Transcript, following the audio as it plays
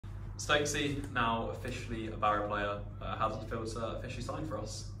Stokesy, now officially a Barrow player. How does it feel to officially sign for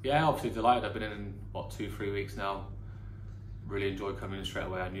us? Yeah, obviously delighted. I've been in what 2-3 weeks now. Really enjoyed coming in straight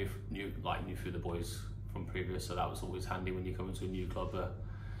away. I knew through the boys from previous, so that was always handy when you come into a new club. You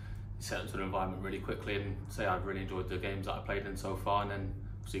set into an environment really quickly, and say I've really enjoyed the games that I played in so far. And then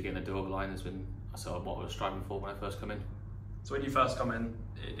obviously getting a deal over the line has been what I was striving for when I first come in. So when you first come in,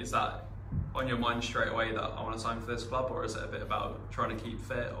 is that on your mind straight away that I want to sign for this club, or is it a bit about trying to keep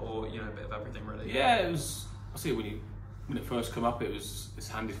fit, or a bit of everything really? Yeah, it was. I see when it first come up, it's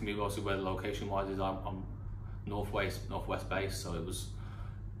handy for me also where the location wise is. I'm northwest based, so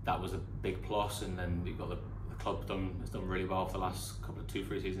that was a big plus. And then you've got the club has done really well for the last couple of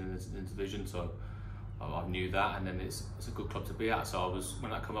 2-3 seasons in this division, so I knew that. And then it's a good club to be at. So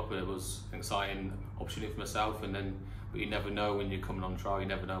when that come up, it was an exciting opportunity for myself. But you never know when you're coming on trial. You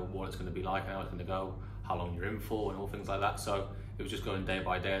never know what it's going to be like, how it's going to go, how long you're in for, and all things like that. So it was just going day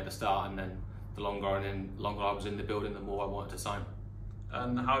by day at the start, and then the longer I was in the building, the more I wanted to sign.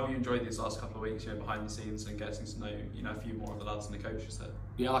 And how have you enjoyed these last couple of weeks, behind the scenes and getting to know, a few more of the lads and the coaches there?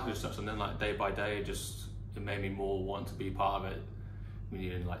 Yeah, like I just touched on then, like day by day, it made me more want to be part of it. When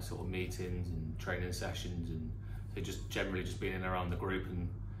you're in like sort of meetings and training sessions, and so just generally just being in and around the group, and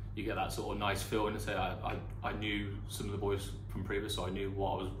you get that sort of nice feeling. And say I knew some of the boys from previous, so I knew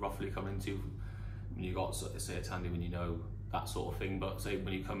what I was roughly coming into. When you got say it's handy when you know that sort of thing. But say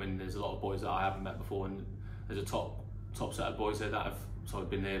when you come in, there's a lot of boys that I haven't met before, and there's a top set of boys there that have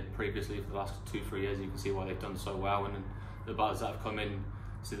been there previously for the last 2-3 years. You can see why they've done so well, and the lads that have come in,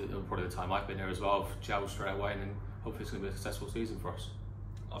 see that probably the time I've been here as well, have gelled straight away, and then hopefully it's going to be a successful season for us.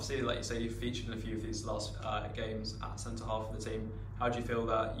 Obviously, like you say, you've featured in a few of these last games at centre half of the team. How do you feel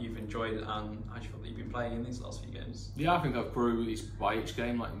that you've enjoyed it, and how do you feel that you've been playing in these last few games? Yeah, I think I've grew by each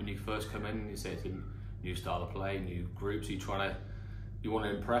game. Like when you first come in, you say it's a new style of play, new groups. You want to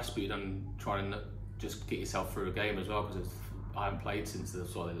impress, but you're trying to just get yourself through a game as well, because I haven't played since the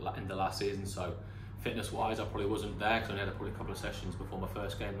end of last season. So fitness-wise, I probably wasn't there because I only had probably a couple of sessions before my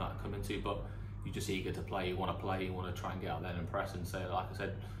first game that I come into. But you're just eager to play. You want to play. You want to try and get out there and impress. And say, like I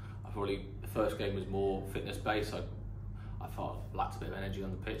said, the first game was more fitness-based. I felt I lacked a bit of energy on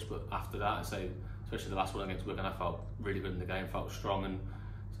the pitch, but after that, I say, especially the last one against Wigan, I felt really good in the game. Felt strong, and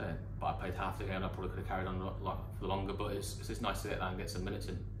but I played half the game. I probably could have carried on for longer. But it's just nice to get there and get some minutes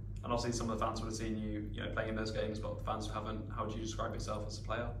in. And obviously, some of the fans would have seen you, playing in those games, but the fans who haven't, how would you describe yourself as a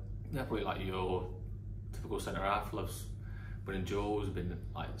player? Yeah, probably like your typical centre half. Loves winning duels, been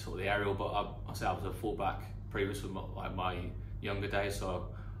like sort of the aerial. But I say I was a fullback previous to my younger days, so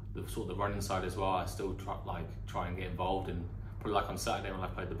the running side as well. I still try and get involved, and probably like on Saturday when I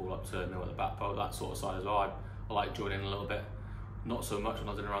played the ball up to Mill at the back post, that sort of side as well. I like joining in a little bit. Not so much when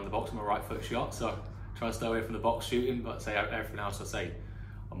I was in around the box. I'm a right foot shot, so try and stay away from the box shooting. But say everything else, I say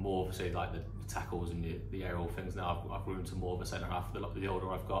I'm more of like the tackles and the aerial things now. I've grown to more of a centre half the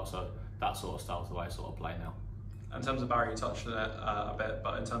older I've got, so that sort of style's the way I sort of play now. In terms of Barrow, you touched on it a bit,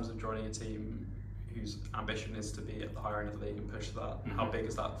 but in terms of joining a team whose ambition is to be at the higher end of the league and push that, how big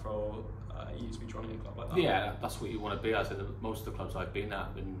is that for you to be joining a club like that? Yeah, that's what you want to be. I said most of the clubs I've been at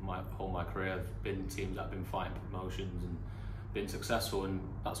in my career have been teams that have been fighting promotions and been successful, and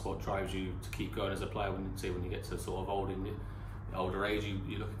that's what drives you to keep going as a player. When you get to sort of older age,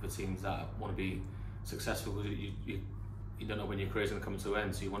 you're looking for teams that want to be successful, because you don't know when your career's going to come to an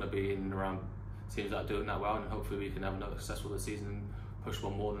end, so you want to be in and around teams that are doing that well, and hopefully we can have another successful this season and push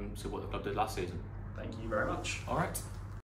one more than see what the club did last season. Thank you very much. All right.